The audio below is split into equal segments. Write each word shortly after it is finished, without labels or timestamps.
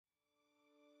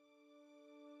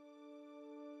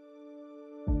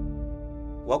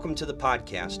Welcome to the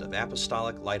podcast of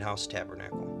Apostolic Lighthouse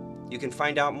Tabernacle. You can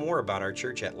find out more about our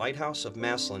church at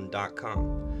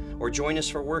lighthouseofmassillon.com or join us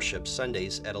for worship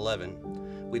Sundays at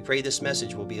 11. We pray this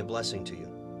message will be a blessing to you.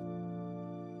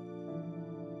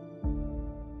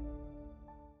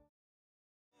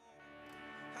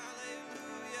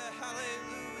 Hallelujah,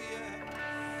 hallelujah.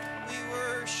 We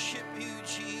worship you,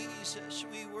 Jesus.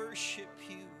 We worship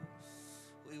you.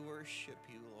 We worship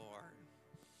you, Lord.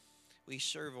 We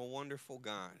serve a wonderful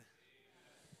God.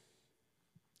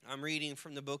 I'm reading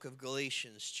from the book of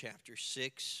Galatians, chapter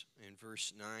 6 and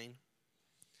verse 9.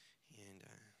 And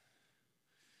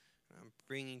I'm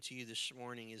bringing to you this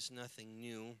morning is nothing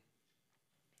new.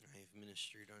 I've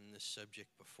ministered on this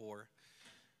subject before.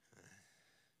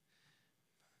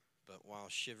 But while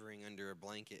shivering under a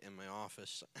blanket in my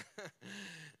office, I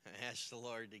asked the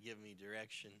Lord to give me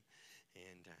direction.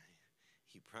 And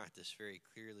He brought this very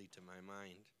clearly to my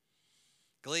mind.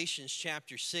 Galatians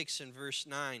chapter 6 and verse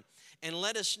 9. And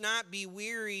let us not be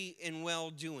weary in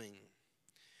well-doing,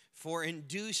 for in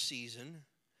due season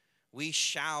we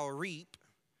shall reap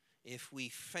if we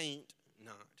faint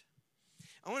not.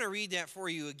 I want to read that for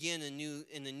you again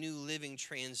in the New Living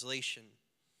Translation.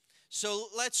 So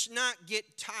let's not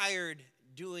get tired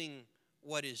doing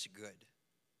what is good.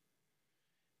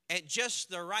 At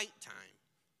just the right time,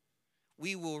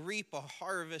 we will reap a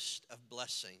harvest of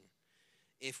blessing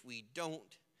if we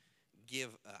don't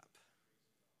give up.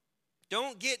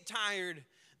 Don't get tired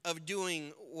of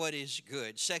doing what is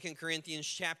good. 2 Corinthians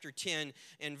chapter 10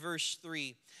 and verse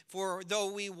 3. For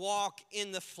though we walk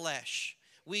in the flesh,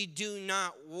 we do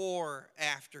not war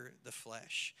after the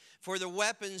flesh. For the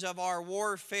weapons of our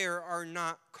warfare are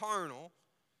not carnal.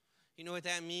 You know what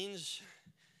that means?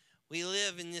 We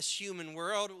live in this human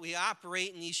world. We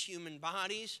operate in these human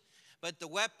bodies. But the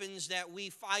weapons that we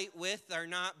fight with are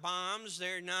not bombs,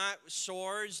 they're not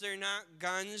swords, they're not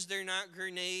guns, they're not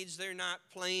grenades, they're not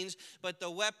planes. But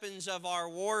the weapons of our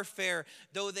warfare,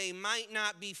 though they might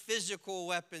not be physical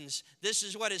weapons, this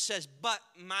is what it says, but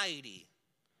mighty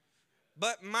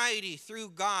through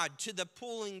God to the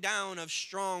pulling down of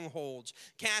strongholds,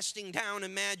 casting down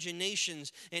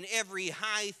imaginations and every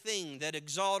high thing that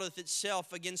exalteth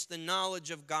itself against the knowledge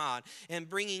of God, and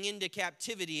bringing into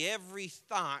captivity every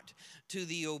thought to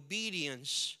the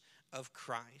obedience of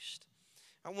Christ.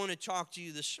 I want to talk to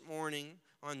you this morning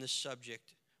on this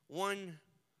subject. One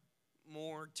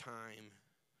more time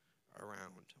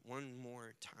around. One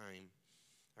more time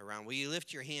around. Will you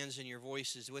lift your hands and your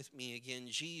voices with me again?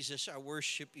 Jesus, I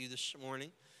worship you this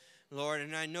morning, Lord,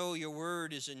 and I know your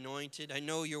word is anointed. I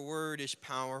know your word is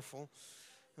powerful.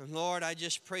 And Lord, I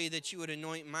just pray that you would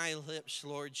anoint my lips,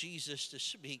 Lord Jesus, to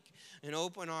speak and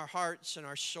open our hearts and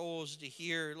our souls to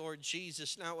hear, Lord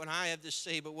Jesus, not what I have to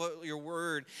say, but what your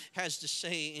word has to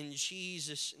say in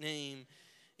Jesus' name,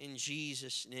 in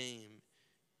Jesus' name,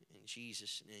 in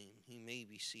Jesus' name. You may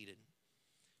be seated.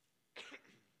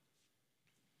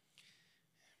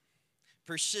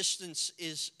 Persistence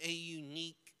is a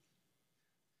unique,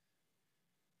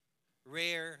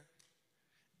 rare,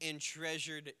 and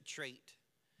treasured trait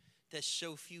that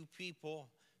so few people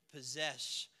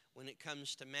possess when it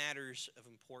comes to matters of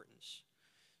importance.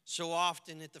 So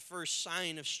often at the first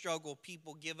sign of struggle,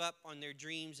 people give up on their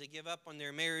dreams, they give up on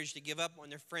their marriage, they give up on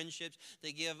their friendships,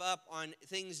 they give up on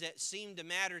things that seem to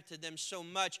matter to them so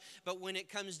much. But when it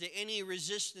comes to any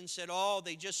resistance at all,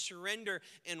 they just surrender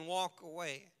and walk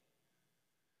away.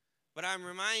 But I'm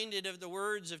reminded of the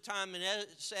words of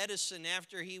Thomas Edison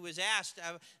after he was asked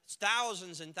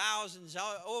thousands and thousands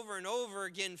over and over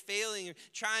again failing,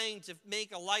 trying to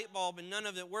make a light bulb and none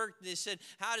of it worked. They said,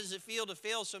 how does it feel to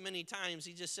fail so many times?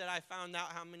 He just said, I found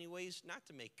out how many ways not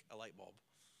to make a light bulb.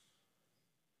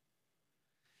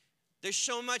 There's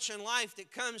so much in life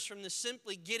that comes from the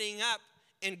simply getting up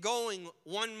and going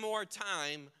one more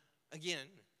time again.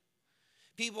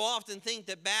 People often think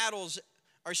that battles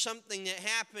are something that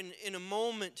happened in a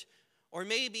moment or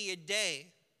maybe a day.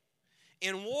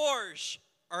 And wars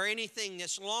are anything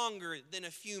that's longer than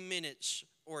a few minutes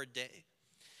or a day.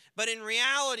 But in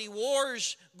reality,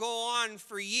 wars go on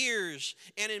for years.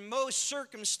 And in most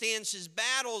circumstances,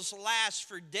 battles last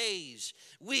for days,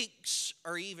 weeks,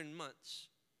 or even months.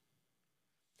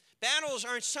 Battles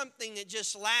aren't something that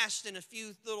just last in a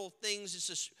few little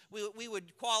things. We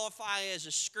would qualify as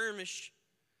a skirmish.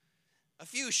 A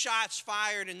few shots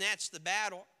fired and that's the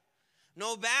battle.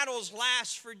 No, battles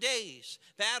last for days.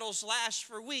 Battles last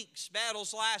for weeks.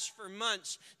 Battles last for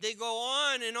months. They go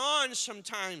on and on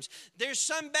sometimes. There's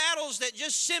some battles that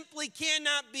just simply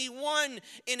cannot be won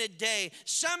in a day.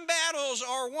 Some battles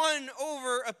are won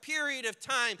over a period of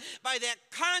time by that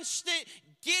constant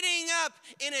getting up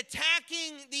and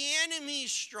attacking the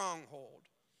enemy's stronghold.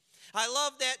 I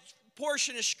love that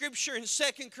portion of Scripture in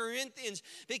 2 Corinthians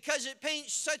because it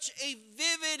paints such a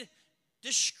vivid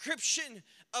description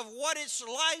of what it's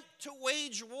like to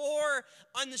wage war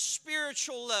on the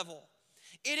spiritual level.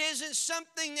 It isn't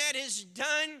something that is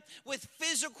done with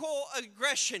physical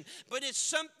aggression, but it's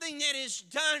something that is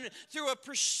done through a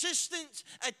persistent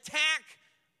attack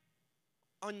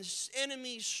on the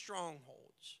enemy's strongholds.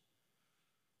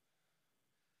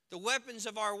 The weapons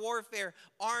of our warfare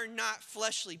are not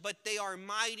fleshly, but they are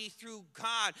mighty through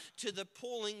God to the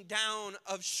pulling down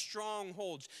of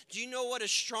strongholds. Do you know what a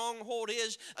stronghold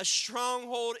is? A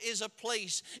stronghold is a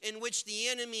place in which the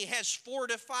enemy has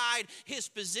fortified his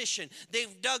position.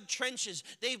 They've dug trenches.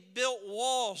 They've built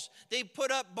walls. They've put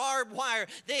up barbed wire.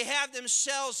 They have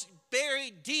themselves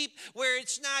buried deep where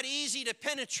it's not easy to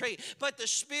penetrate. But the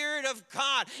Spirit of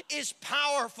God is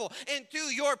powerful. And through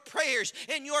your prayers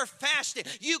and your fasting,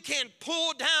 you can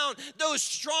pull down those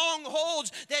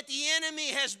strongholds that the enemy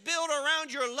has built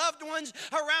around your loved ones,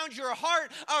 around your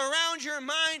heart, around your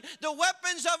mind. The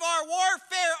weapons of our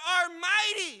warfare are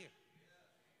mighty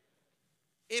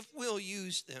if we'll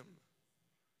use them.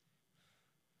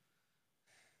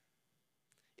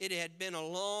 It had been a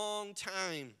long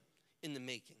time in the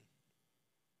making.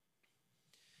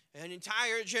 An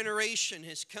entire generation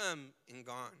has come and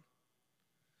gone.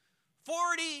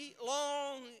 40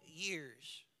 long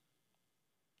years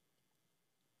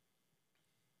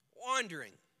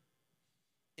wandering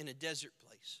in a desert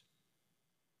place.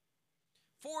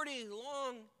 40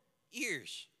 long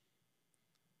years.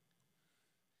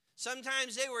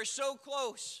 Sometimes they were so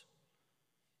close,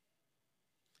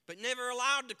 but never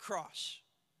allowed to cross.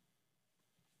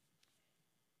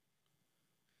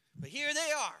 But here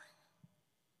they are.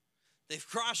 They've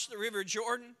crossed the River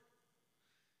Jordan,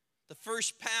 the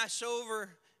first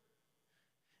Passover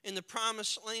in the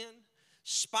Promised Land.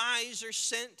 Spies are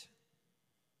sent.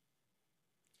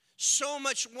 So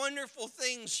much wonderful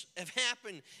things have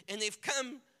happened, and they've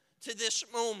come to this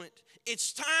moment.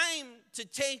 It's time to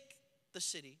take the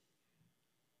city.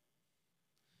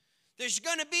 There's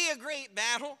going to be a great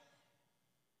battle.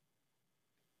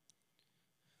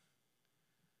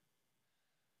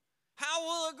 How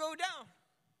will it go down?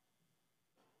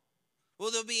 Will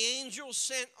there be angels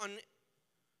sent on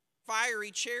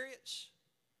fiery chariots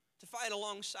to fight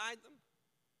alongside them?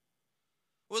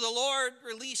 Will the Lord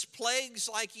release plagues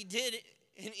like he did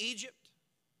in Egypt?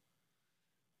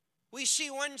 We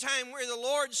see one time where the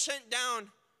Lord sent down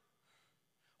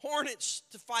hornets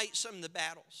to fight some of the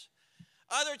battles.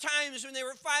 Other times when they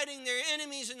were fighting their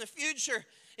enemies in the future,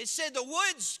 it said the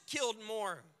woods killed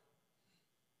more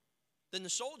than the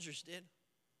soldiers did.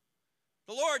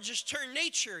 The Lord just turned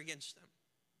nature against them.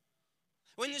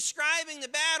 When describing the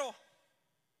battle,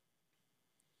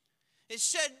 it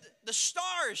said the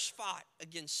stars fought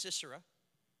against Sisera.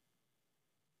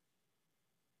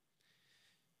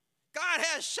 God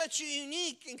has such a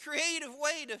unique and creative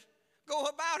way to go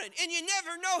about it, and you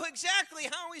never know exactly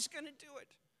how he's going to do it.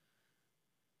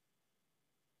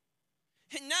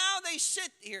 And now they sit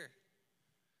here.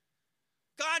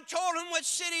 God told them what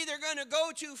city they're going to go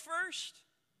to first.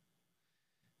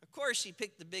 Of course, he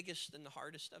picked the biggest and the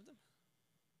hardest of them.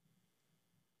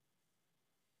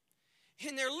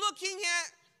 And they're looking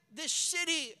at this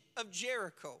city of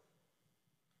Jericho,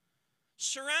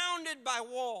 surrounded by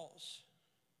walls.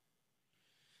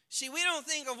 See, we don't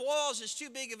think of walls as too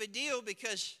big of a deal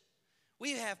because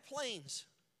we have planes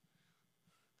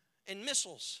and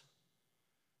missiles.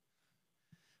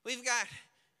 We've got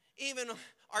even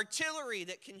artillery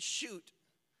that can shoot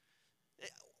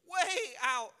way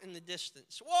out in the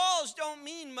distance. Walls don't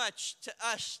mean much to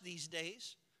us these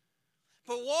days.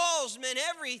 But walls meant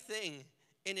everything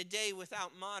in a day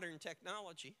without modern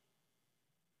technology.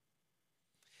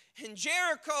 And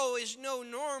Jericho is no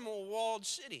normal walled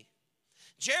city.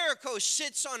 Jericho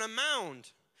sits on a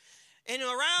mound. And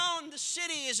around the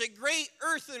city is a great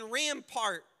earthen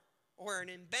rampart or an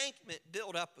embankment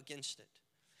built up against it.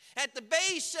 At the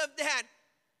base of that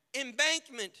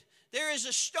embankment, there is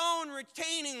a stone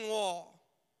retaining wall.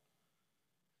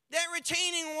 That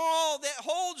retaining wall that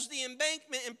holds the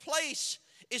embankment in place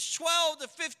is 12 to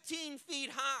 15 feet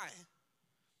high.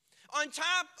 On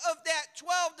top of that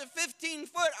 12 to 15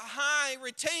 foot high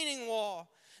retaining wall,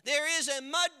 there is a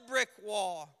mud brick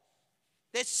wall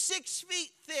that's 6 feet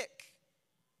thick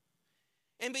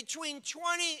and between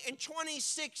 20 and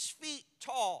 26 feet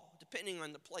tall, depending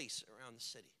on the place around the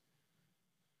city.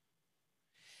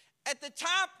 At the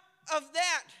top of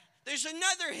that, there's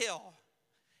another hill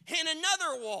and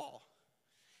another wall.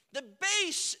 The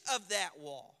base of that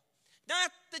wall,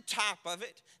 not the top of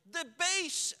it, the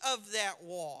base of that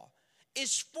wall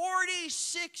is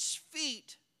 46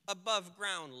 feet above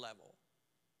ground level.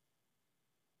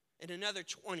 And another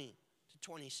 20 to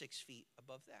 26 feet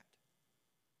above that.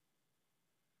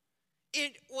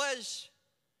 It was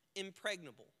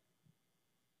impregnable.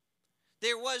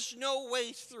 There was no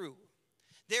way through.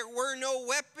 There were no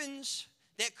weapons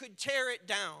that could tear it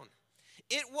down.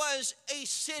 It was a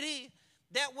city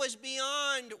that was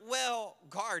beyond well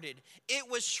guarded. It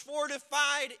was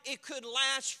fortified. It could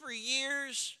last for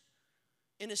years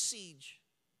in a siege.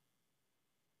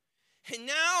 And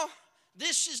now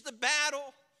this is the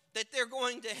battle that they're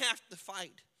going to have to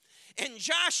fight. And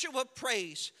Joshua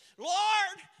prays,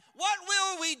 Lord, what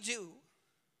will we do?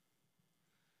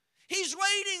 He's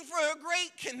waiting for a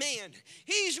great command.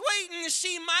 He's waiting to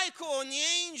see Michael and the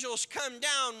angels come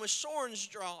down with swords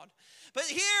drawn. But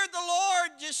here the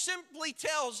Lord just simply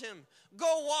tells him,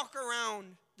 go walk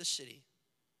around the city.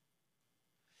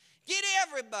 Get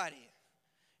everybody.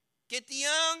 Get the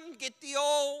young, get the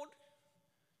old,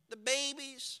 the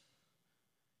babies.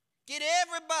 Get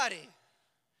everybody.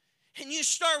 And you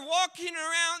start walking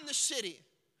around the city.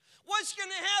 What's going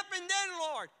to happen then,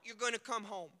 Lord? You're going to come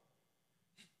home.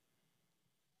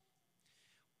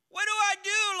 What do I do,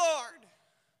 Lord?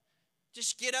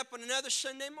 Just get up on another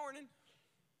Sunday morning.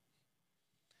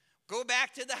 Go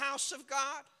back to the house of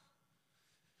God.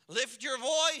 Lift your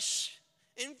voice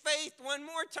in faith one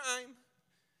more time.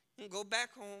 And go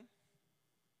back home.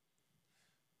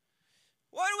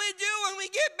 What do we do when we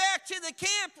get back to the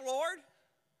camp, Lord?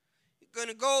 You're going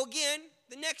to go again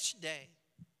the next day.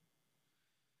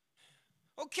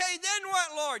 Okay, then what,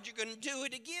 Lord? You're going to do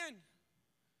it again.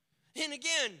 And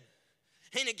again.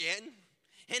 And again.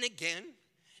 And again.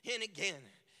 And again.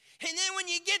 And then when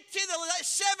you get to the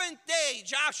seventh day,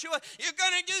 Joshua, you're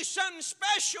going to do something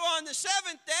special on the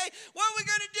seventh day. What are we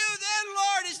going to do then,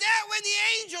 Lord? Is that when the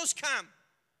angels come?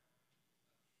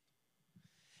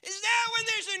 Is that when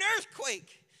there's an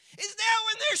earthquake? Is that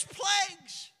when there's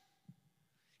plagues?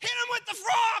 Hit them with the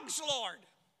frogs, Lord.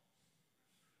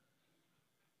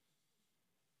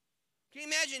 Can you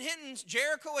imagine hitting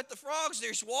Jericho with the frogs?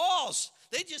 There's walls.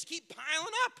 They just keep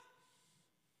piling up.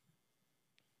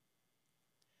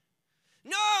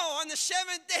 No, on the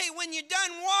seventh day when you're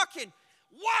done walking,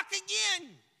 walk again.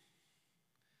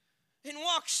 And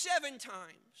walk 7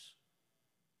 times.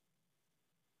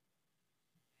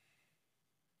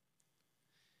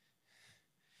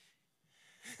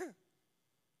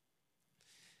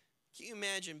 Can you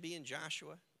imagine being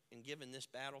Joshua and given this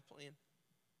battle plan?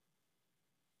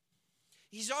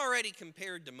 He's already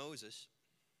compared to Moses.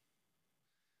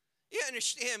 You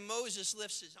understand, Moses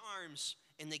lifts his arms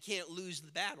and they can't lose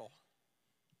the battle.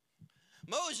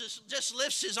 Moses just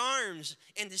lifts his arms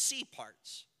and the sea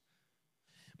parts.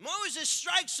 Moses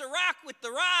strikes a rock with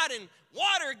the rod and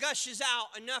water gushes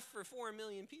out enough for 4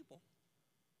 million people.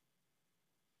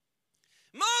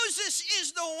 Moses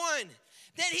is the one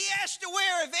that he has to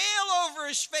wear a veil over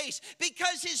his face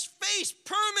because his face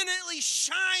permanently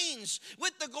shines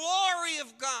with the glory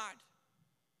of God.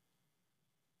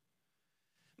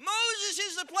 Moses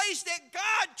is the place that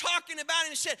God talking about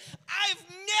him and said, I've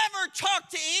never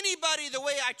talked to anybody the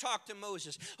way I talk to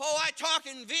Moses. Oh, I talk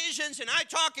in visions and I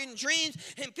talk in dreams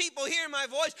and people hear my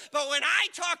voice. But when I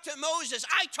talk to Moses,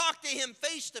 I talk to him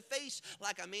face to face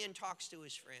like a man talks to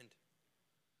his friend.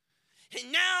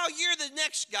 And now you're the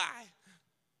next guy.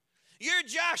 You're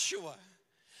Joshua.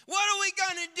 What are we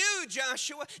going to do,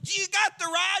 Joshua? Do you got the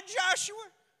rod, Joshua?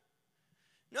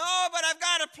 No, but I've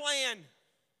got a plan.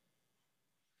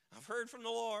 I've heard from the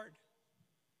Lord.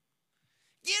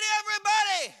 Get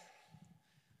everybody.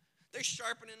 They're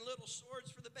sharpening little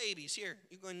swords for the babies. Here,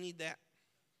 you're going to need that.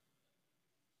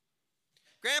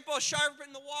 Grandpa,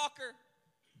 sharpen the walker.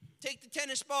 Take the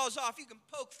tennis balls off. You can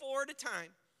poke 4 at a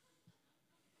time.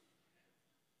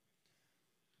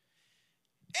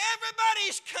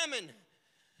 Everybody's coming.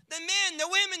 The men, the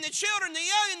women, the children, the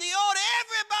young and the old,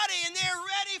 everybody, and they're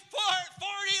ready for it. 40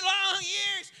 long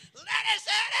years. Let us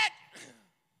at it.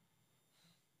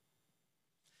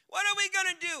 What are we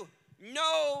going to do?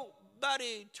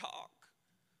 Nobody talk.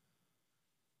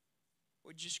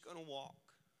 We're just going to walk.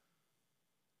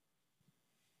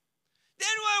 Then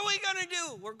what are we going to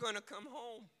do? We're going to come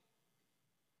home.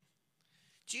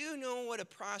 Do you know what a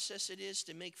process it is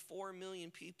to make 4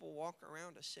 million people walk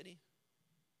around a city?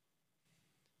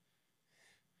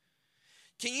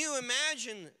 Can you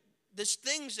imagine the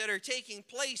things that are taking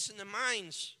place in the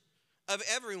minds of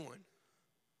everyone?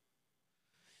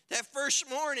 That first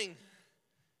morning,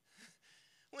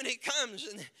 when it comes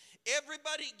and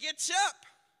everybody gets up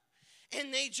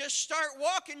and they just start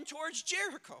walking towards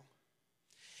Jericho.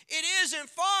 It isn't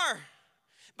far,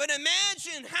 but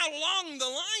imagine how long the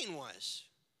line was.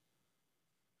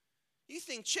 You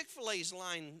think Chick-fil-A's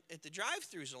line at the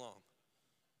drive-thru is long.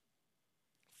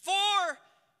 4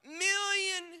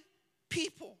 million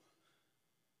people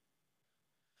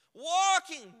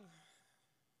walking.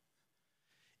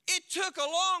 It took a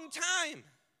long time.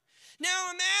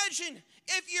 Now imagine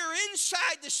if you're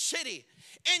inside the city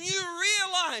and you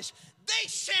realize they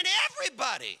sent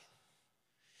everybody.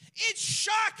 It's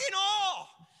shock and awe.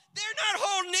 They're not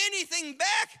holding anything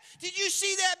back. Did you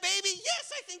see that baby?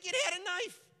 Yes, I think it had a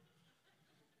knife.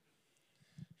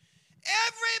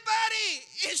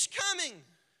 Everybody is coming.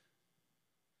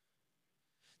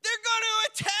 They're going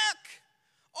to attack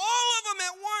all of them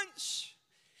at once.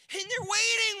 And they're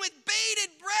waiting with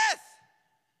bated breath.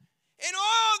 And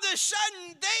all of a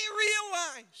sudden, they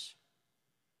realize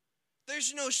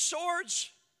there's no swords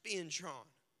being drawn.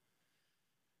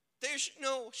 There's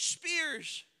no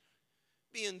spears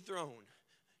being thrown.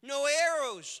 No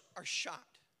arrows are shot.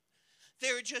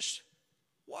 They're just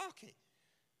walking.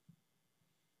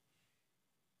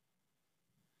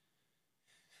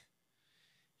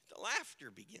 The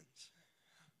laughter begins.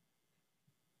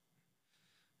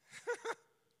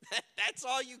 That's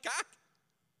all you got?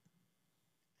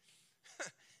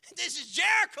 This is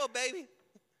Jericho, baby.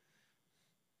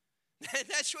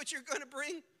 That's what you're going to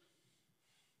bring?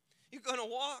 You're going to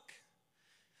walk.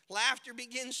 Laughter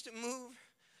begins to move,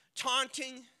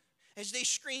 taunting as they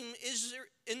scream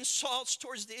insults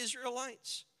towards the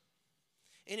Israelites.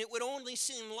 And it would only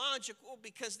seem logical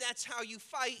because that's how you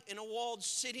fight in a walled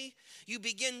city. You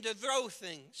begin to throw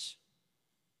things.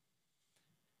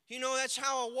 You know, that's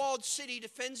how a walled city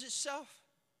defends itself.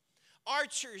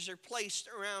 Archers are placed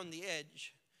around the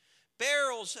edge.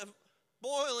 Barrels of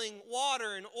boiling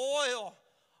water and oil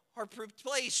are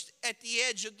placed at the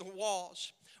edge of the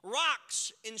walls.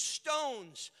 Rocks and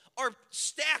stones are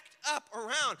stacked up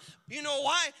around. You know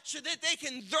why? So that they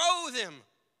can throw them.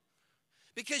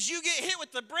 Because you get hit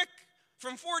with the brick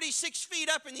from 46 feet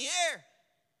up in the air,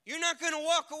 you're not going to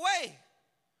walk away.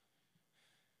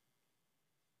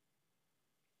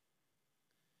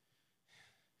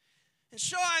 And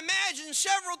so I imagine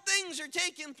several things are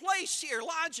taking place here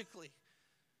logically.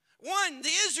 One,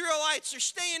 the Israelites are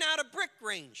staying out of brick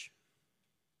range.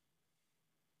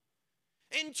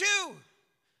 And two,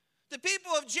 the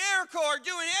people of Jericho are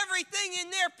doing everything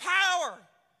in their power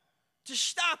to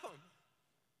stop them.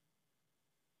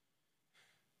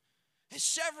 As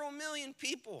several million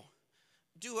people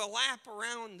do a lap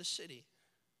around the city.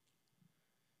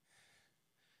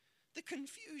 The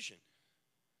confusion.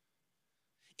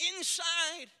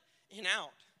 Inside and out.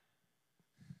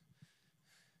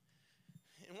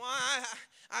 And why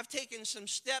I've taken some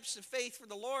steps of faith for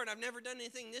the Lord. I've never done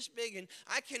anything this big. And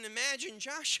I can imagine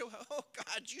Joshua. Oh,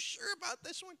 God, you sure about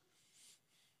this one?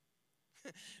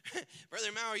 Brother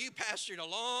Maurer, you pastored a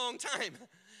long time.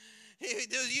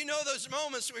 You know those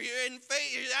moments where you're in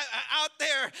faith, you're out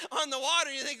there on the water,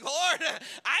 and you think, Lord,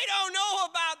 I don't know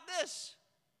about this.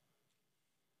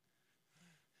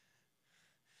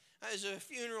 I was at a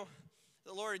funeral.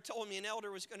 The Lord had told me an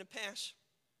elder was going to pass.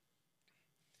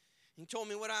 He told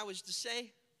me what I was to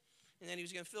say, and that he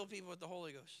was going to fill people with the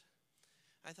Holy Ghost.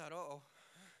 I thought, uh-oh.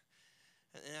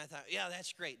 And I thought, yeah,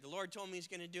 that's great. The Lord told me he's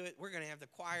going to do it. We're going to have the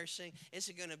choir sing. It's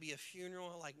going to be a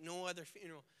funeral like no other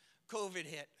funeral. COVID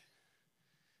hit.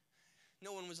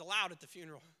 No one was allowed at the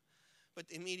funeral but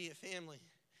the immediate family.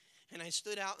 And I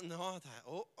stood out in the hall and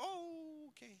thought,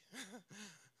 okay.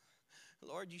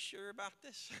 Lord, you sure about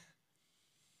this?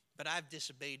 But I've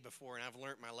disobeyed before, and I've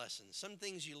learned my lessons. Some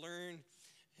things you learn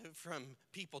from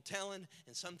people telling,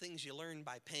 and some things you learn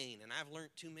by pain. And I've learned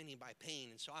too many by pain,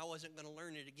 and so I wasn't going to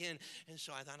learn it again. And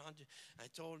so I thought, I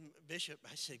told Bishop,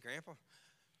 I said, Grandpa, I'm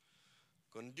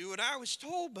going to do what I was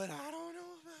told, but I don't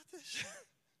know about this.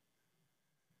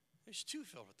 There's two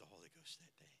filled with the Holy Ghost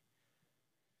that day.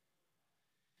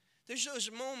 There's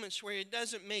those moments where it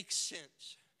doesn't make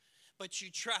sense, but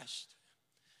you trust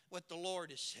what the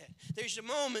Lord has said. There's the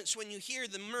moments when you hear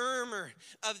the murmur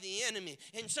of the enemy.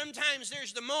 And sometimes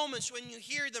there's the moments when you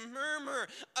hear the murmur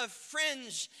of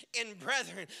friends and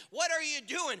brethren. What are you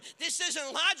doing? This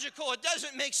isn't logical. It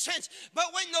doesn't make sense.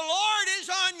 But when the Lord is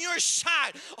on your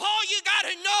side, all you got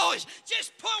to know is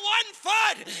just put one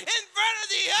foot in front of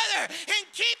the other and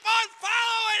keep on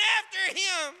following after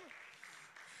him.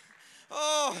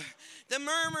 Oh, the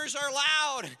murmurs are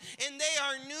loud and they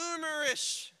are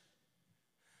numerous.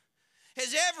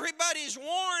 As everybody's worn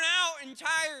out and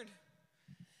tired,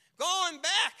 going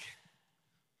back.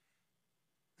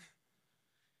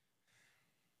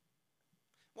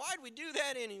 Why'd we do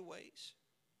that anyways?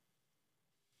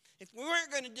 If we weren't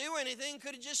going to do anything,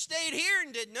 could have just stayed here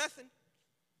and did nothing.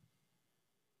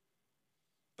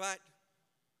 But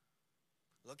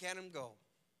look at them go.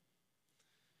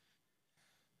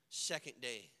 Second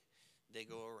day, they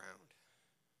go around.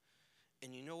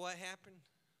 And you know what happened?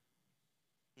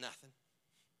 Nothing.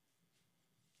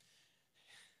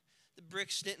 The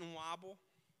bricks didn't wobble.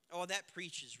 Oh, that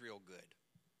preaches real good.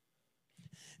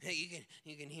 Hey,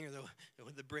 you can hear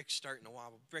the bricks starting to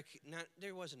wobble.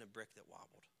 There wasn't a brick that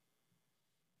wobbled.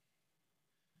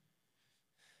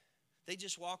 They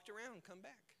just walked around and come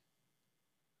back.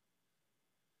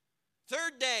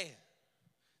 Third day,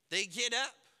 they get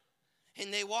up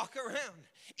and they walk around.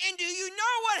 And do you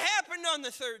know what happened on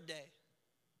the third day?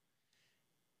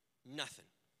 Nothing.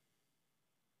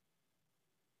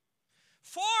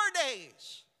 4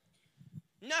 days,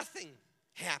 nothing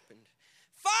happened.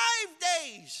 5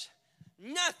 days,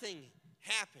 nothing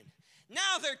happened.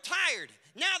 Now they're tired.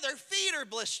 Now their feet are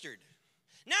blistered.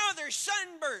 Now they're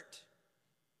sunburnt.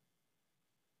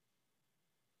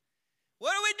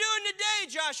 What are we doing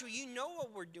today, Joshua? You know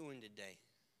what we're doing today.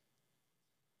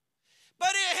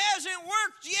 But it hasn't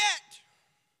worked yet.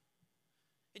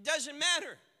 It doesn't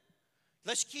matter.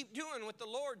 Let's keep doing what the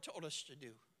Lord told us to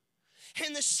do.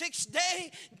 And the 6th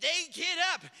day, they get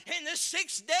up. And the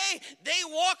 6th day, they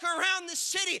walk around the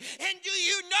city. And do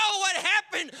you know what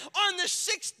happened on the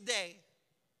 6th day?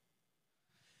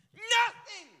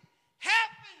 Nothing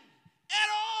happened at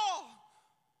all.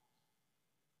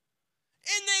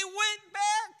 And they went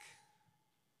back.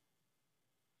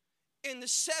 And the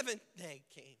 7th day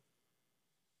came.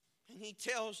 And he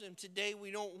tells them, today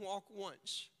we don't walk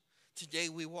once. Today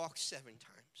we walk 7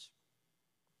 times.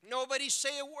 Nobody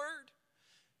say a word.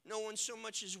 No one so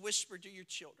much as whisper to your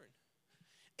children.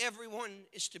 Everyone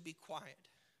is to be quiet.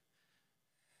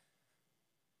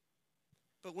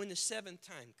 But when the 7th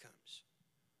time comes,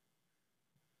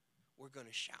 we're going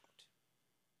to shout.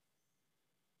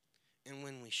 And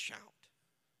when we shout,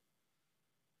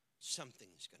 something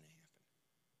is going to happen.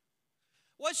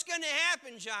 What's going to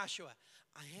happen, Joshua?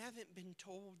 I haven't been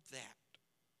told that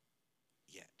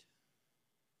yet.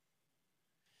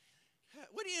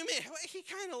 What do you mean? He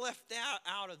kind of left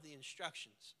out of the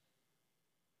instructions.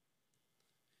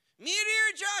 Meteor,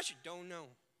 Joshua, don't know.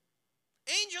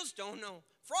 Angels, don't know.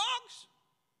 Frogs?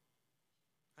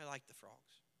 I like the frogs.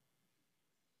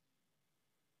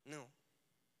 No.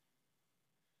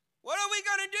 What are we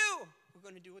going to do? We're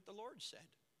going to do what the Lord said.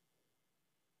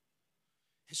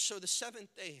 And so the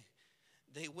 7th day,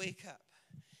 they wake up,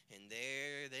 and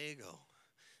there they go,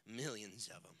 millions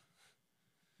of them.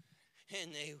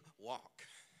 And they walk.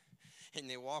 And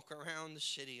they walk around the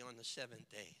city on the 7th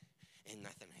day, and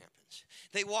nothing happens.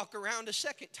 They walk around a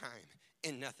 2nd time,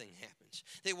 and nothing happens.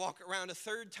 They walk around a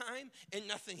 3rd time, and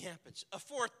nothing happens. A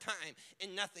 4th time,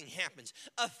 and nothing happens.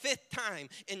 A 5th time,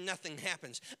 and nothing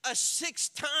happens. A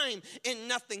 6th time, and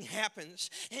nothing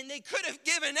happens. And they could have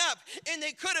given up, and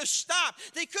they could have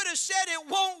stopped. They could have said it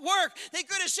won't work. They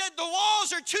could have said the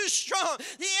walls are too strong.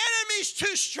 The enemy's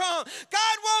too strong.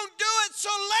 God won't do it, so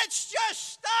let's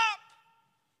just stop.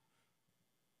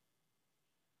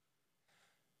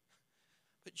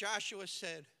 But Joshua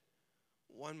said,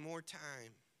 one more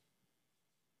time.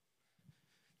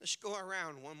 Let's go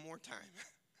around one more time.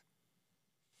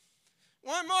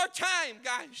 One more time,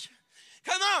 guys.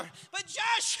 Come on. But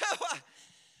Joshua,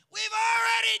 we've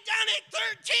already done it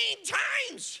 13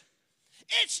 times.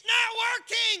 It's not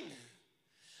working.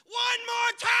 One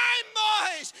more time,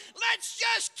 boys. Let's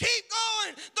just keep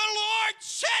going. The Lord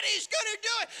said he's going to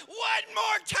do it. One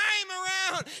more time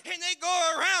around. And they go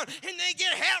around and they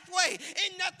get halfway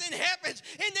and nothing happens.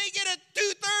 And they get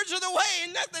 2/3 of the way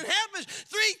and nothing happens.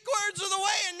 3/4 of the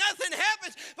way and nothing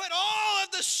happens. But all of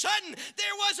a sudden,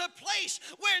 there was a place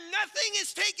where nothing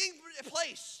is taking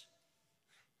place.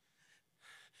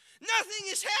 Nothing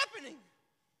is happening.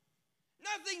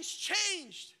 Nothing's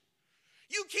changed.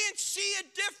 You can't see a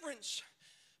difference.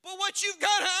 But what you've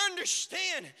got to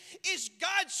understand is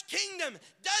God's kingdom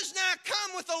does not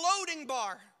come with a loading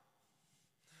bar.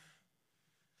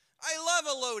 I love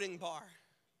a loading bar.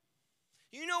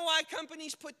 You know why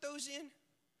companies put those in?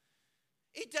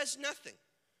 It does nothing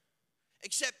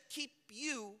except keep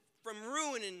you from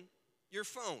ruining your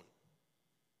phone.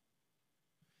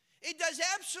 It does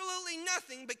absolutely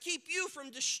nothing but keep you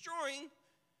from destroying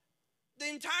the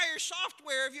entire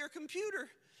software of your computer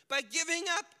by giving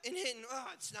up and hitting,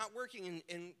 it's not working,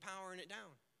 and powering it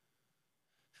down.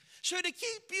 So to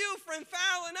keep you from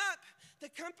fouling up, the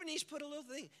companies put a little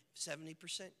thing,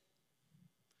 70%.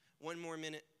 One more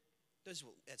minute. That's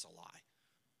a lie.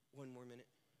 One more minute.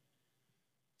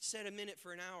 Set a minute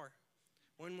for an hour.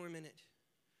 One more minute.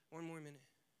 One more minute.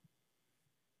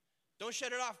 Don't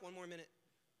shut it off. One more minute.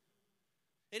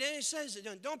 And then it says,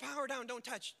 don't power down, don't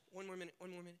touch. One more minute, one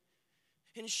more minute.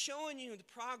 And it's showing you the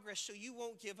progress so you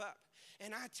won't give up.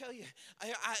 And I tell you,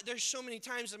 there's so many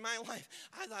times in my life,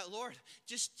 I thought, Lord,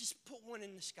 just put one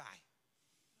in the sky.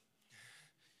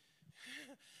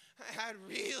 I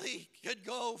really could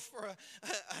go for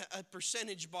a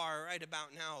percentage bar right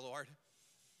about now, Lord.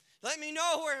 Let me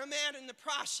know where I'm at in the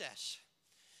process.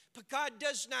 But God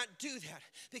does not do that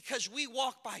because we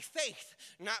walk by faith,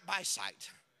 not by sight.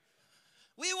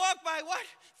 We walk by what?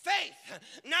 Faith,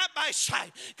 not by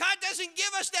sight. God doesn't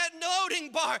give us that loading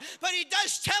bar, but he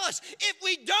does tell us if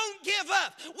we don't give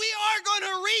up, we are going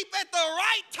to reap at the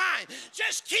right time.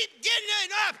 Just keep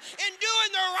getting up and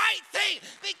doing the right thing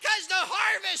because the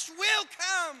harvest will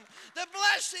come. The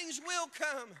blessings will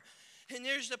come. And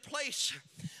there's the place.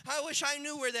 I wish I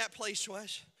knew where that place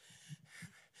was.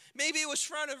 Maybe it was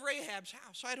front of Rahab's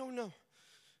house. I don't know.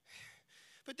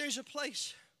 But there's a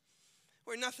place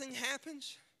where nothing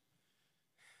happens.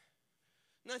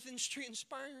 Nothing's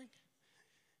transpiring.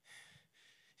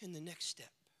 And the next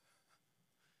step.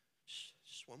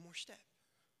 Just one more step.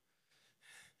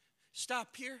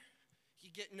 Stop here. You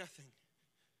get nothing.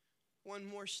 One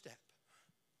more step.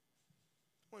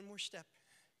 One more step.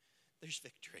 There's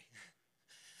victory.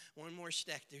 One more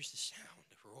step. There's the sound,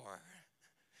 the roar.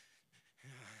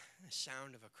 The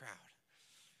sound of a crowd.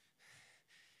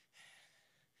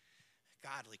 A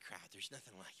godly crowd. There's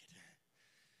nothing like it.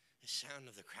 The sound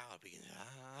of the crowd begins.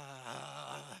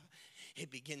 It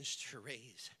begins to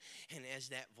raise. And as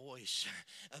that voice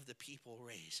of the people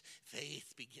raise,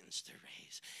 faith begins to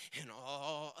raise. And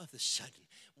all of a sudden,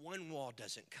 one wall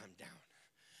doesn't come down.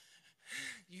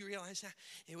 You realize that?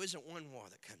 It wasn't one wall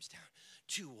that comes down.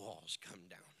 Two walls come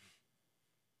down.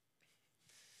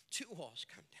 Two walls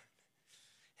come down.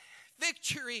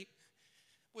 Victory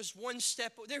was one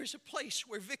step. There's a place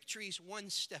where victory is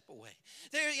one step away.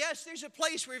 There's a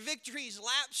place where victory is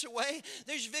laps away.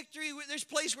 There's a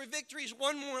place where victory is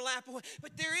one more lap away.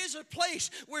 But there is a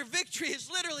place where victory is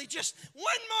literally just one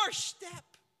more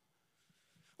step.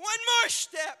 One more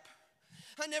step.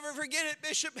 I never forget it,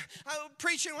 Bishop. I was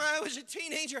preaching when I was a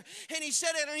teenager, and he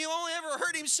said it, and you only ever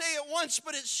heard him say it once,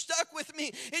 but it stuck with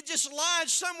me. It just lodged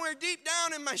somewhere deep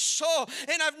down in my soul,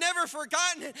 and I've never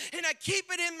forgotten it, and I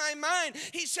keep it in my mind.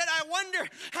 He said, I wonder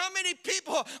how many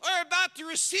people are about to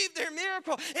receive their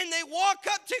miracle, and they walk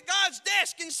up to God's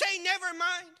desk and say, never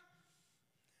mind.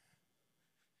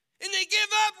 And they give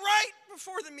up right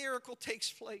before the miracle takes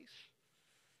place.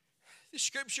 The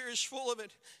scripture is full of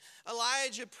it.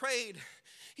 Elijah prayed.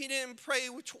 He didn't pray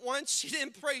once. He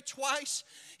didn't pray twice.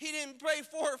 He didn't pray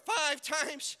 4 or 5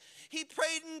 times. He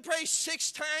prayed and prayed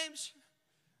 6 times.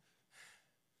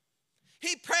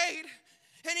 He prayed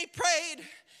and he prayed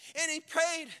and he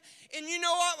prayed. And you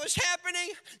know what was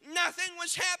happening? Nothing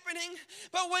was happening.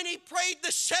 But when he prayed the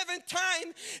 7th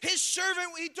time, his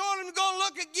servant, he told him to go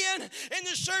look again. And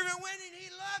the servant went and he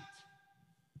looked.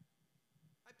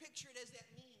 I picture it as that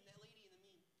meme.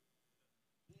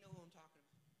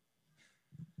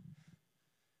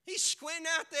 He squinted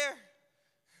out there.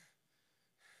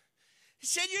 He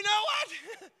said, you know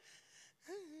what?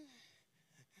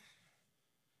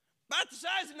 About the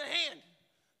size of my hand.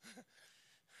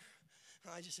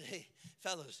 I just said, hey,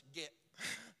 fellows, get.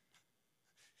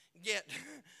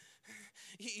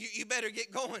 You better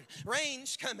get going.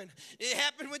 Rain's coming. It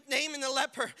happened with Naaman the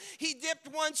leper. He dipped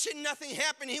once and nothing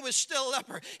happened. He was still a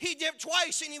leper. He dipped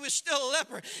twice and he was still a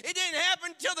leper. It didn't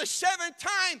happen until the 7th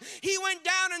time he went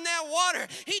down in that water.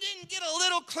 He didn't get a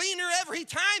little cleaner every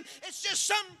time. It's just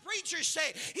some preachers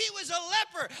say he was a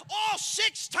leper all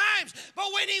 6 times. But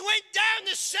when he went down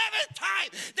the 7th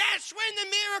time, that's when the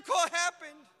miracle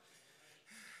happened.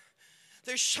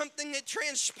 There's something that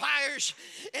transpires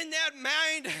in that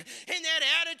mind, in that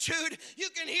attitude.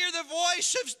 You can hear the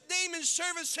voice of Naaman's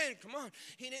servant saying, come on.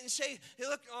 He didn't say, hey,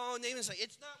 look, oh, Naaman's like,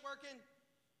 it's not working.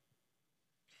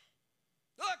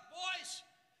 Look, boys,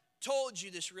 told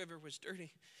you this river was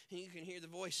dirty. And you can hear the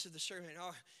voice of the servant.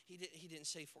 Oh, he didn't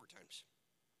say 4 times.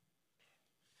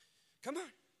 Come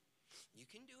on. You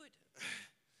can do it.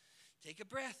 Take a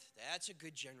breath. That's a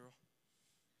good general.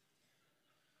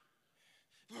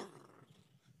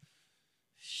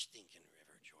 Stinking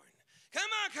river, Jordan.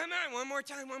 Come on. One more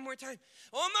time.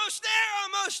 Almost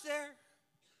there.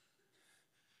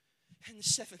 And the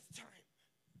 7th time.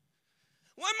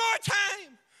 One more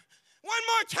time.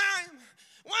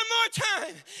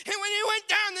 And when he went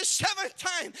down the 7th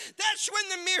time, that's when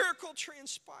the miracle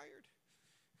transpired.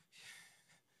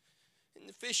 And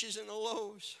the fishes and the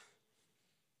loaves.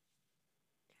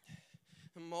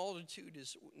 The multitude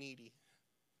is needy.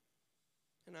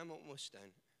 And I'm almost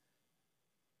done.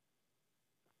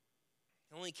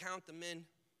 Only count the men.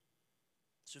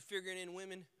 So figuring in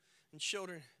women and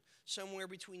children, somewhere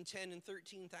between 10 and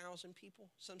 13,000 people.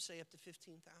 Some say up to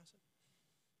 15,000.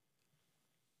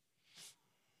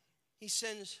 He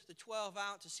sends the 12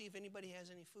 out to see if anybody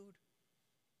has any food.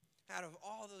 Out of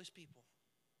all those people,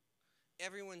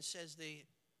 everyone says they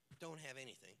don't have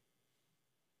anything.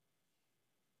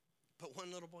 But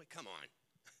one little boy, come on.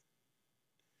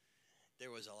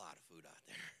 There was a lot of food out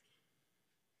there.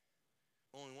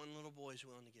 Only one little boy is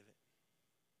willing to give it.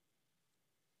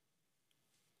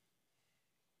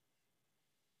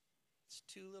 It's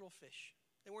 2 little fish.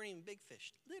 They weren't even big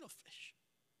fish, little fish.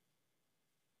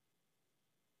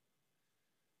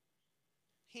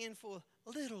 Handful of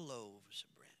little loaves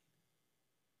of bread.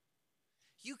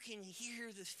 You can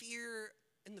hear the fear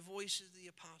in the voices of the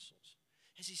apostles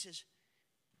as he says,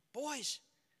 boys,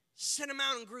 send them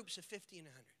out in groups of 50 and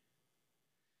 100.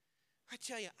 I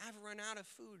tell you, I've run out of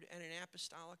food at an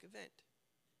apostolic event.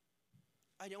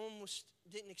 I almost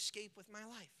didn't escape with my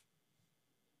life.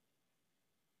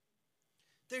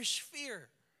 There's fear.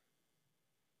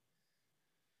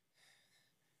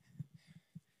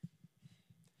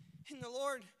 And the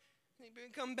Lord, they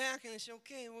come back and they say,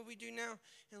 okay, what do we do now?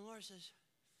 And the Lord says,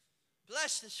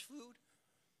 bless this food.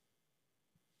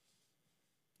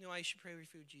 You know why you should pray over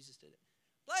food? Jesus did it.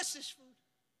 Bless this food.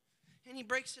 And he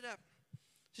breaks it up.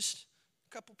 Just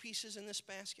a couple pieces in this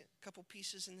basket, a couple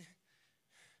pieces in there.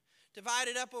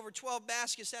 Divided up over 12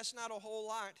 baskets, that's not a whole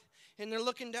lot. And they're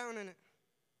looking down in it.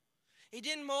 It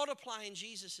didn't multiply in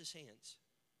Jesus' hands.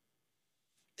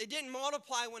 It didn't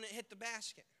multiply when it hit the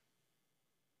basket.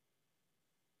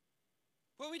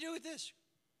 What do we do with this?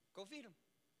 Go feed them.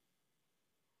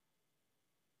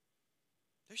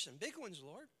 There's some big ones,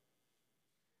 Lord.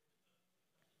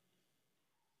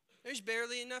 There's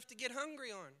barely enough to get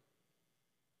hungry on.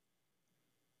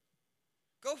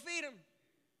 Go feed them.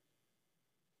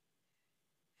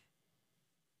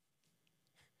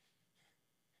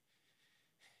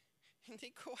 And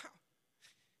they go out.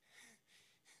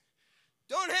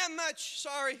 Don't have much,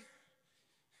 sorry.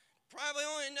 Probably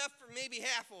only enough for maybe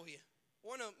half of you.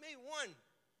 Maybe one.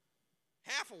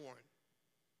 Half of one.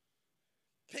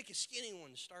 Pick a skinny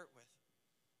one to start with.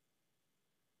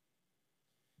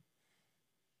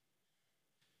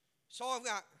 That's all I've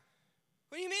got.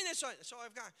 What do you mean that's all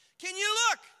I've got? Can you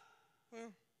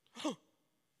look? Well,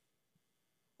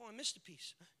 oh, I missed a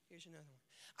piece. Here's another one.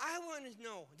 I want to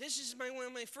know, this is one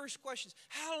of my first questions.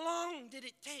 How long did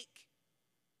it take?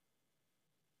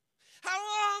 How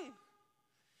long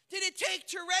did it take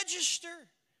to register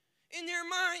in their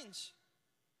minds?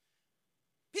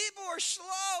 People are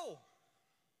slow.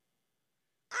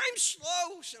 I'm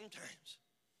slow sometimes.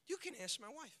 You can ask my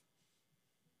wife.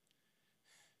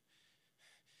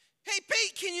 Hey,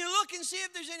 Pete, can you look and see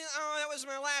if there's any? Oh, that was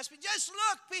my last. But just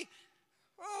look, Pete.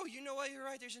 Oh, you know what? You're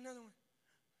right. There's another one.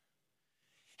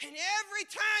 And every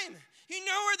time, you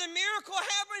know where the miracle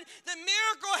happened? The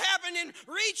miracle happened in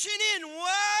reaching in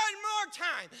one more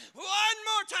time. One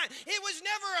more time. It was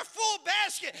never a full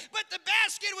basket, but the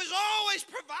basket was always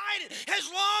provided as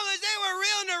long as they were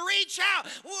willing to reach out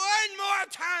one more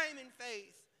time in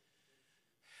faith.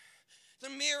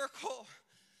 The miracle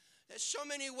that so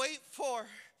many wait for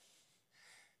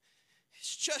is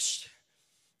just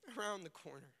around the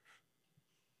corner.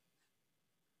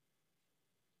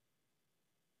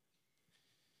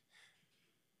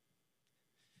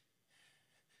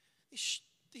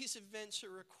 These events are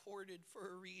recorded for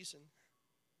a reason.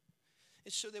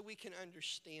 It's so that we can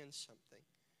understand something.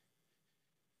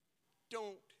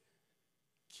 Don't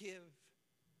give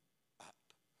up.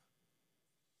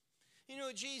 You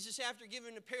know, Jesus, after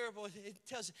giving the parable, it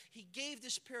tells us he gave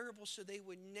this parable so they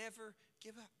would never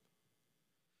give up.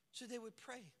 So they would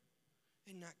pray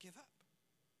and not give up.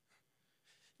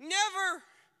 Never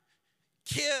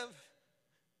give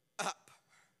up.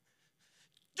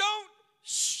 Don't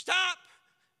stop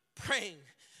praying.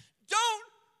 Don't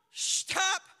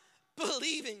stop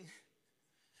believing.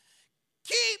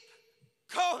 Keep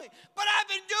going. But I've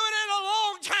been doing it a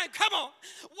long time. Come on.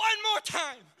 One more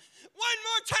time. One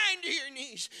more time to your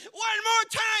knees. One more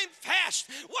time fast.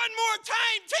 One more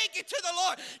time take it to the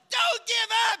Lord. Don't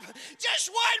give up. Just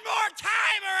one more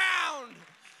time around.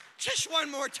 Just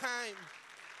one more time.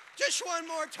 Just one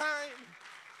more time.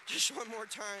 Just one more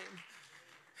time.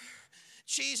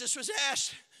 Jesus was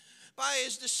asked by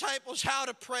his disciples how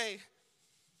to pray.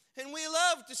 And we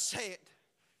love to say it.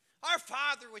 Our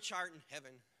Father which art in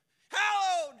heaven,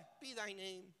 hallowed be thy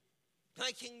name.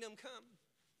 Thy kingdom come.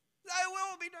 Thy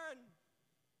will be done.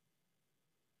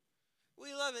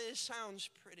 We love it. It sounds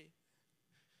pretty.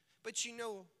 But you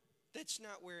know, that's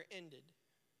not where it ended.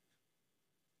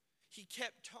 He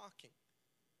kept talking.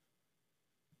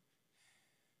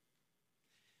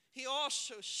 He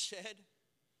also said,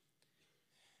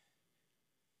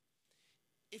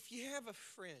 if you have a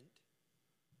friend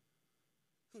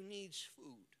who needs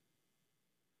food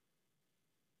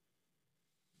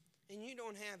and you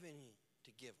don't have any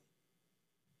to give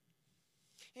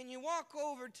them, and you walk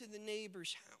over to the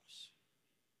neighbor's house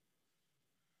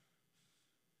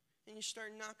and you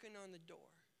start knocking on the door.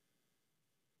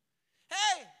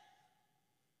 Hey,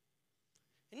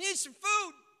 I need some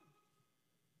food.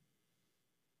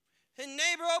 And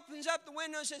neighbor opens up the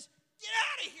window and says, get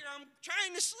out of here, I'm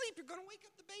trying to sleep. You're going to wake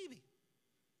up the baby.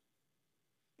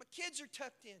 My kids are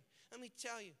tucked in. Let me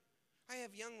tell you, I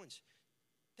have young ones.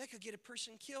 That could get a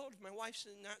person killed if my wife's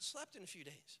not slept in a few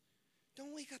days.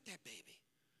 Don't wake up that baby.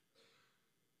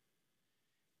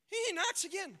 He knocks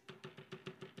again.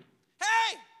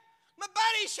 Hey, my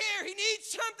buddy's here. He needs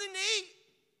something to eat.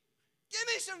 Give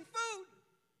me some food.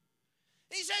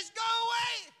 He says, go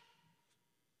away.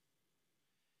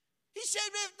 He said,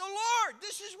 if the Lord,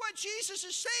 this is what Jesus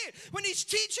is saying when he's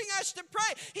teaching us to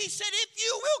pray. He said, if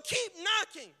you will keep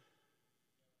knocking,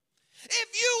 if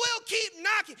you will keep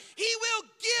knocking, he will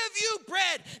give you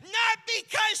bread. Not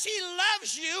because he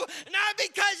loves you, not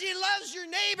because he loves your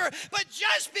neighbor, but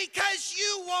just because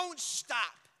you won't stop.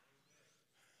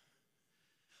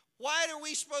 What are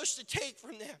we supposed to take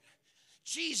from that?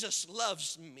 Jesus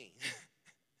loves me.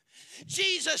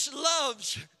 Jesus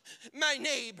loves my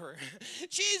neighbor.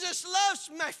 Jesus loves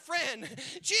my friend.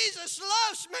 Jesus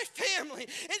loves my family.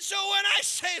 And so when I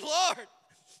say, Lord,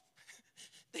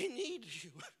 they need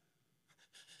you.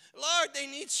 Lord, they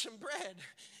need some bread.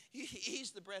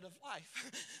 He's the bread of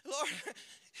life. Lord,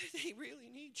 they really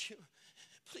need you.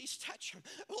 Please touch them.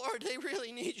 Lord, they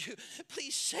really need you.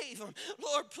 Please save them.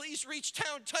 Lord, please reach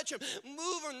down, touch them.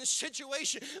 Move on the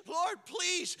situation. Lord,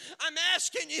 please, I'm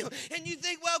asking you. And you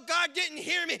think, well, God didn't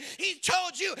hear me. He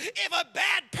told you if a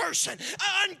bad person,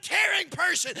 an uncaring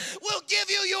person will give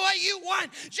you what you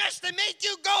want just to make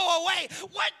you go away,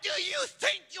 what do you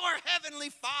think your heavenly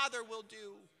Father will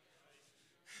do?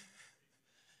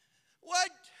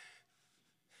 What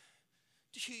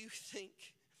do you think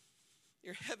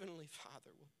your heavenly Father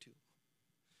will do?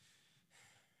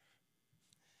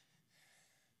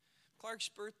 Clark's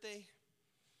birthday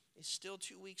is still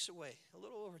 2 weeks away, a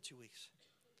little over 2 weeks.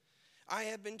 I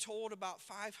have been told about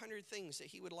 500 things that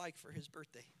he would like for his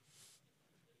birthday.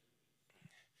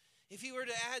 If he were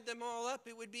to add them all up,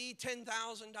 it would be $10,000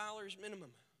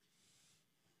 minimum.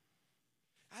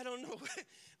 I don't know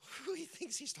who he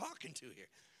thinks he's talking to here.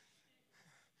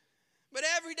 But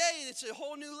every day, it's a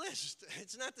whole new list.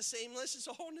 It's not the same list, it's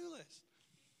a whole new list.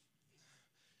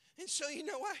 And so, you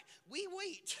know what? We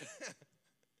wait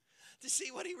to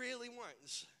see what he really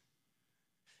wants.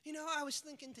 You know, I was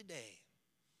thinking today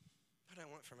what I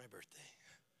want for my birthday.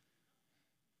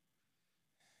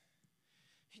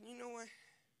 And you know what?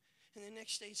 And the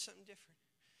next day, it's something different.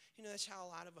 You know, that's how a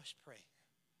lot of us pray.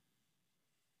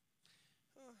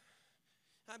 Oh,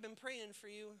 I've been praying for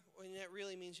you, and that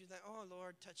really means you think, oh,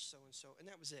 Lord, touch so-and-so. And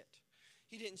that was it.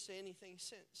 He didn't say anything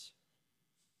since.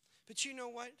 But you know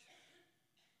what?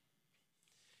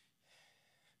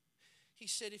 He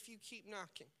said, if you keep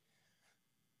knocking,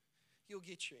 you'll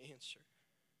get your answer.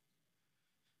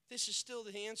 This is still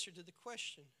the answer to the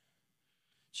question.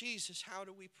 Jesus, how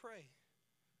do we pray?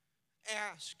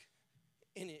 Ask,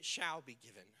 and it shall be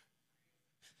given.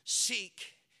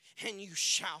 Seek, and you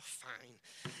shall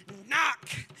find. Knock,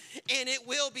 and it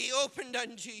will be opened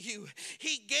unto you.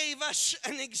 He gave us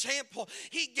an example.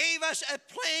 He gave us a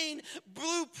plain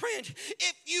blueprint.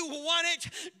 If you want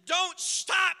it, don't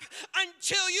stop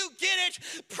until you get it.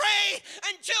 Pray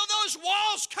until those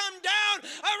walls come down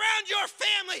around your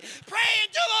family. Pray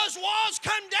until those walls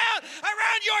come down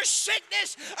around your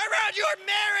sickness, around your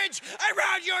marriage,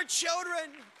 around your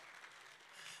children.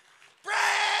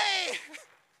 Pray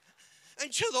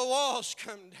until the walls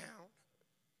come down.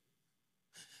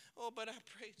 Oh, but I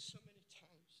prayed so many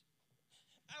times.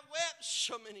 I wept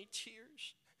so many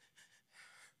tears.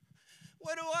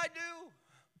 What do I do?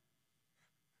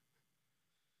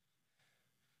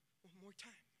 One more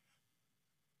time.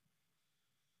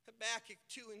 Habakkuk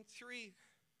 2 and 3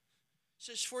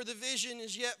 says, for the vision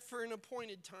is yet for an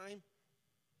appointed time,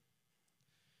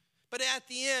 but at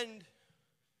the end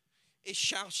it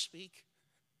shall speak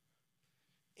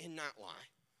and not lie.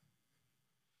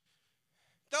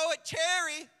 Though it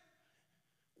tarry,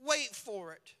 wait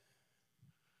for it,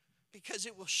 because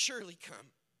it will surely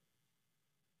come.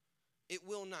 It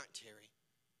will not tarry.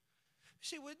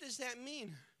 See, what does that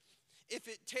mean? If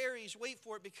it tarries, wait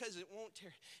for it, because it won't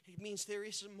tarry. It means there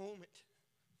is a moment.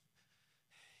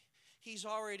 He's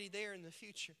already there in the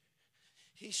future.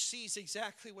 He sees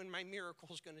exactly when my miracle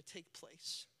is going to take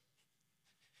place.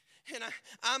 And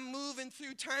I'm moving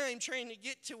through time trying to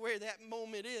get to where that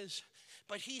moment is.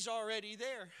 But he's already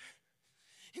there.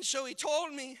 And so he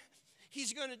told me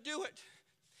he's going to do it.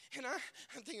 And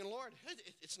I'm thinking, Lord,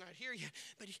 it's not here yet.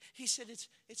 But he said,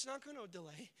 it's not going to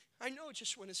delay. I know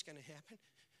just when it's going to happen.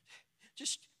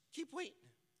 Just keep waiting.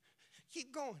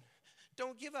 Keep going.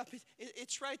 Don't give up.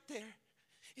 It's right there.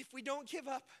 If we don't give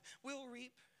up, we'll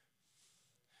reap.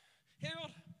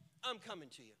 Harold, I'm coming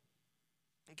to you.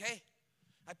 Okay?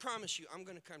 I promise you, I'm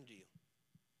going to come to you.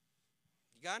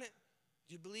 You got it?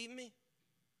 Do you believe me?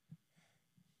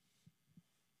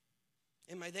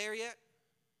 Am I there yet?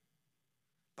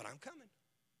 But I'm coming.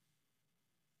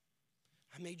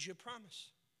 I made you a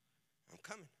promise. I'm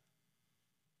coming.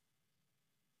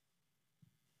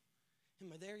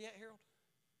 Am I there yet, Harold?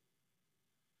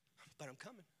 But I'm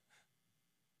coming.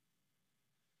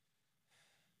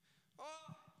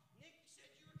 Oh, Nick, you said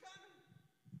you were coming.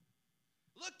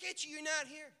 Look at you, you're not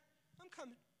here. I'm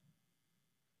coming.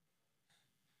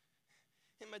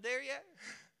 Am I there yet?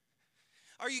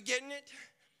 Are you getting it?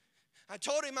 I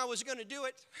told him I was going to do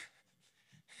it.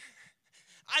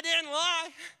 I didn't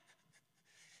lie.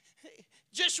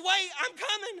 Just wait, I'm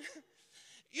coming.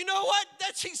 You know what?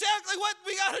 That's exactly what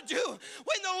we got to do.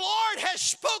 When the Lord has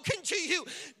spoken to you,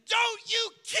 don't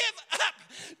you give up.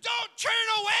 Don't turn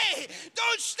away.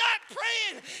 Don't stop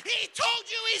praying. He told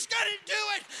you he's going to do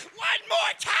it. One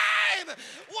more time.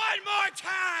 One more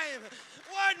time.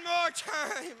 One more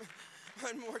time.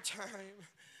 One more time.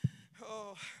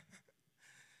 Oh,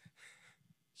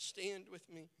 stand with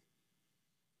me.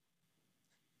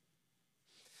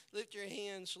 Lift your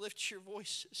hands. Lift your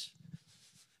voices.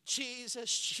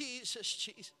 Jesus, Jesus,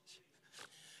 Jesus.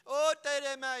 Oh,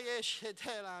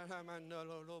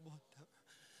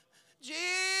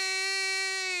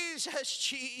 Jesus,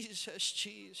 Jesus,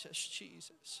 Jesus,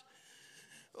 Jesus.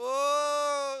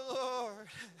 Oh, Lord.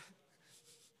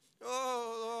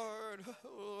 Oh, Lord.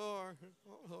 Oh, Lord.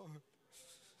 Oh, Lord.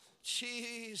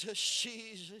 Jesus,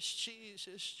 Jesus,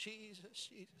 Jesus, Jesus,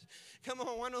 Jesus. Come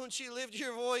on, why don't you lift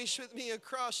your voice with me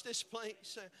across this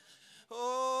place?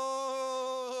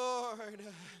 Oh, Lord.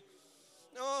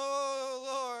 Oh,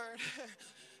 Lord.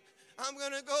 I'm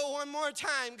going to go one more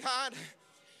time, God.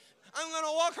 I'm going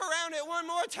to walk around it one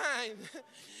more time.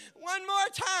 One more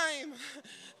time.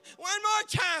 One more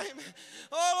time.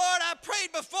 Oh, Lord, I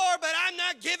prayed before, but I'm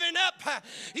not giving up.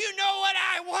 You know what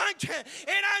I want, and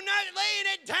I'm not laying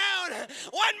it down.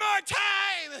 One more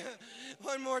time.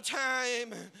 One more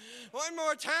time. One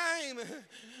more time.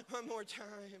 One more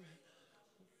time.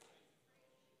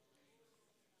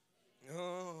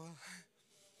 Oh,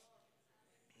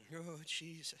 oh,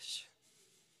 Jesus.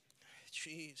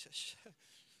 Jesus.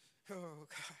 Oh,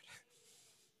 God.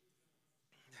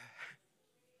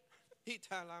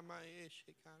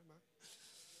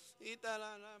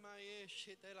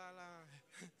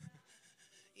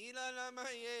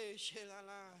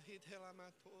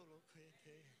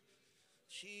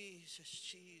 Jesus,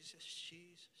 Jesus,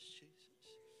 Jesus, Jesus.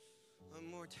 One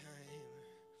more time.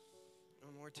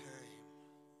 One more time.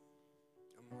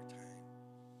 One more time.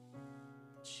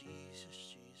 Jesus,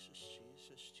 Jesus,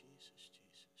 Jesus, Jesus,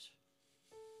 Jesus.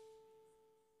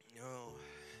 No.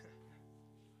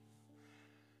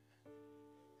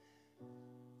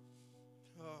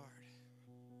 Lord.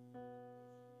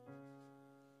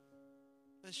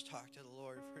 Let's talk to the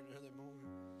Lord for another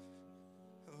moment.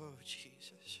 Oh,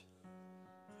 Jesus.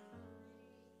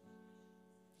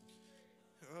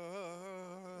 Oh,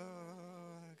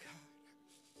 God.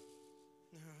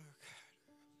 Oh, God.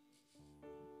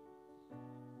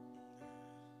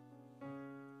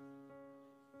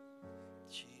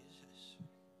 Jesus.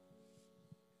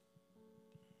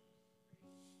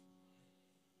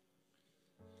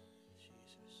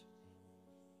 Jesus.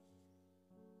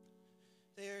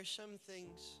 There are some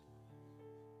things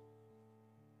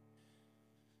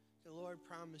the Lord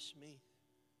promised me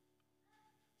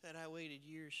that I waited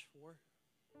years for.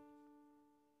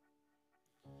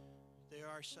 There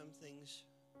are some things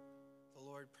the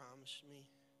Lord promised me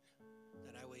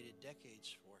that I waited decades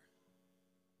for.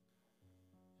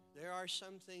 There are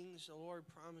some things the Lord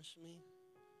promised me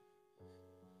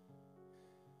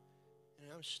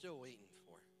and I'm still waiting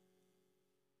for.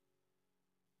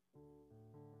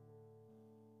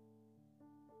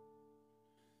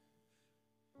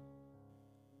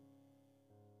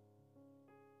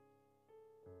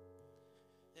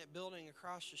 That building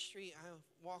across the street, I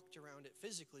walked around it,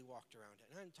 physically walked around it.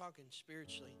 And I'm talking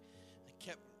spiritually. I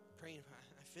kept praying.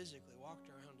 I physically walked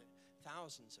around it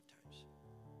thousands of times.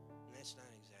 And that's not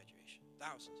an exaggeration.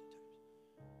 Thousands of times.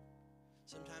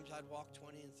 Sometimes I'd walk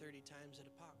 20 and 30 times at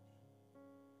a pop.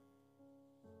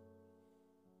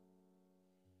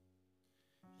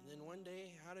 one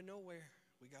day, out of nowhere,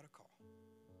 we got a call.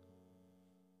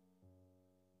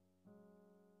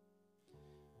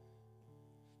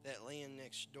 That land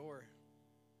next door,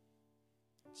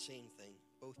 same thing,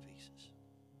 both pieces.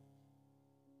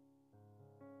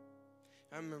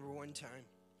 I remember one time,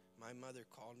 my mother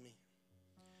called me.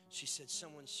 She said,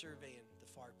 someone's surveying the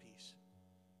far piece.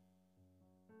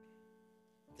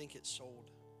 Think it's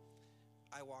sold.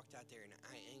 I walked out there and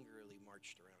I angrily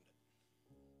marched around it.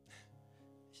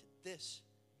 I said, this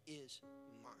is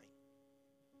mine.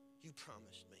 You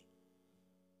promised me.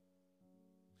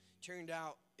 Turned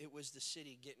out it was the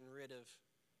city getting rid of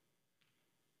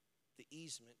the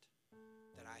easement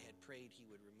that I had prayed he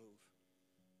would remove.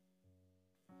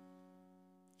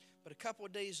 But a couple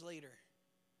of days later,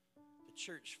 the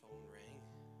church phone rang,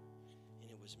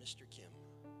 and it was Mr. Kim,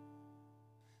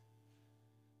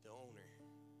 the owner,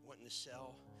 wanting to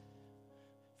sell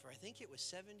for, I think it was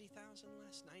 $70,000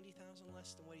 less, $90,000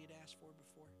 less than what he'd asked for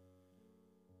before.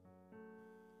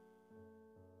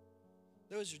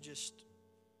 Those are just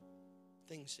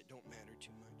things that don't matter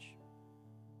too much.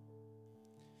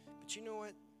 But you know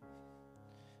what?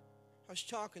 I was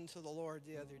talking to the Lord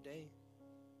the other day,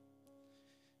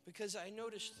 because I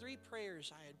noticed 3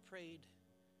 prayers I had prayed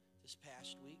this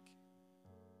past week.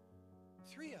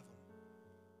 3 of them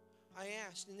I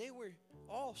asked, and they were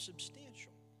all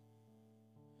substantial.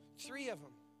 3 of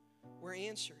them were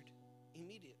answered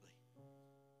immediately,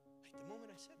 like the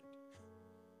moment I said it.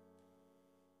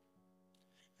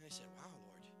 And I said, wow,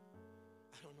 Lord,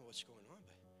 I don't know what's going on,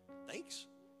 but thanks.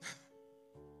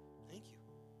 Thank you.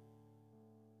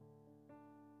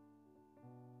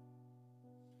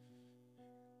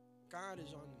 God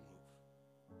is on the move.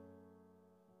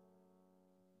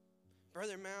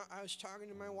 I was talking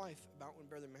to my wife about when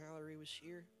Brother Mallory was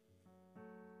here.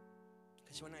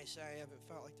 Because when I say I haven't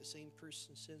felt like the same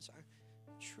person since, I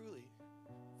truly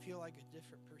feel like a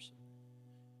different person.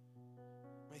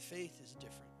 My faith is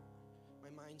different. My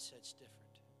mindset's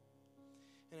different.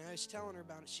 And I was telling her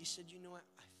about it. She said, you know what?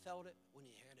 I felt it when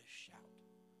he had a shout.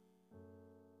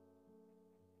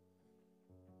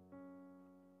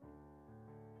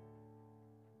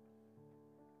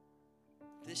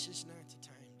 This is not the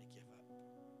time to give up.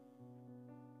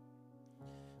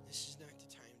 This is not the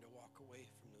time to walk away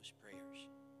from those prayers.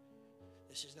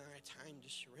 This is not a time to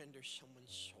surrender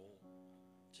someone's soul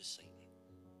to Satan.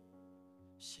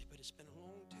 Say, but it's been a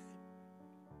long time.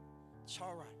 It's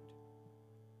all right.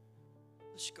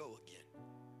 Let's go again.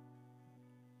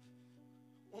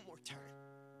 One more time.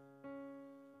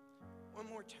 One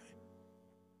more time.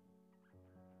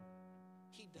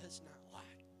 He does not lie.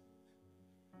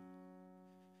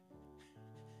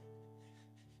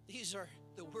 These are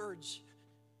the words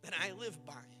that I live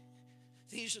by.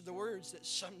 These are the words that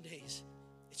some days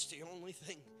it's the only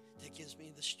thing that gives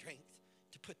me the strength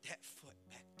to put that foot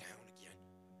back down again.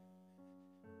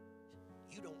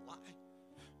 You don't lie.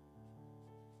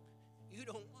 You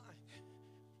don't lie.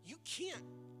 You can't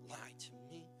lie to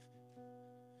me.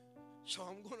 So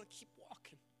I'm going to keep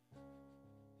walking.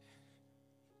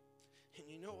 And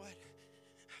you know what?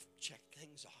 I've checked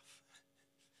things off.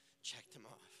 Checked them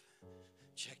off.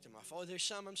 Checked them off. Oh, there's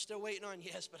some I'm still waiting on.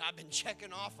 Yes, but I've been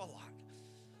checking off a lot.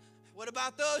 What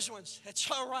about those ones? It's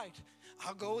all right.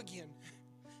 I'll go again.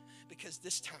 Because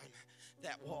this time,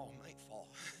 that wall might fall.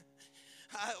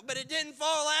 But it didn't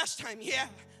fall last time. Yeah,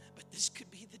 but this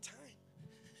could be the time.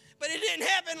 But it didn't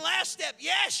happen last step.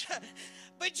 Yes,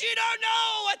 but you don't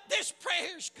know what this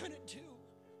prayer's going to do.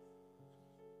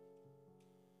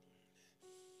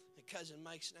 My cousin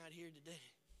Mike's not here today.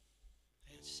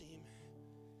 I didn't see him.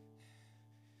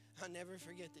 I'll never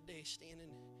forget the day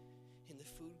standing in the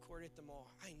food court at the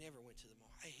mall. I never went to the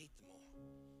mall. I hate the mall.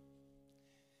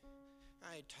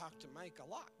 I had talked to Mike a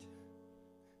lot.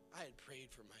 I had prayed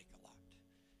for Mike a lot.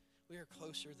 We are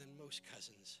closer than most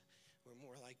cousins. We're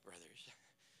more like brothers.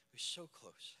 We're so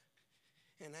close.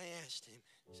 And I asked him,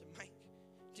 I said, Mike,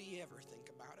 do you ever think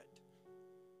about it?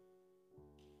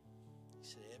 He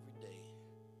said, every day.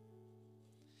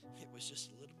 It was just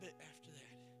a little bit after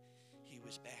that. He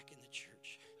was back in the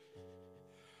church.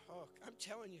 Oh, I'm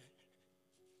telling you.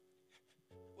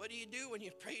 What do you do when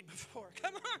you've prayed before?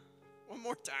 Come on. One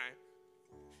more time.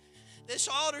 This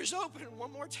altar's open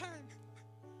one more time.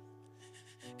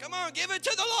 Come on, give it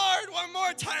to the Lord one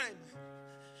more time.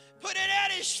 Put it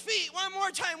at his feet one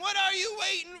more time. What are you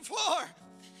waiting for?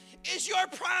 Is your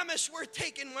promise worth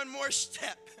taking one more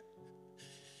step?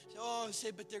 Oh, say,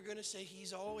 but they're going to say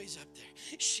he's always up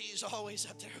there. She's always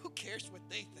up there. Who cares what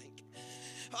they think?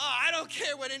 Oh, I don't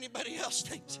care what anybody else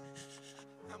thinks.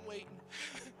 I'm waiting.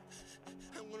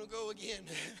 I'm going to go again.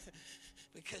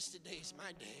 because today's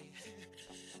my day.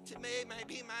 Today might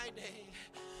be my day.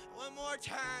 One more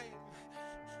time.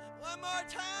 One more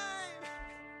time.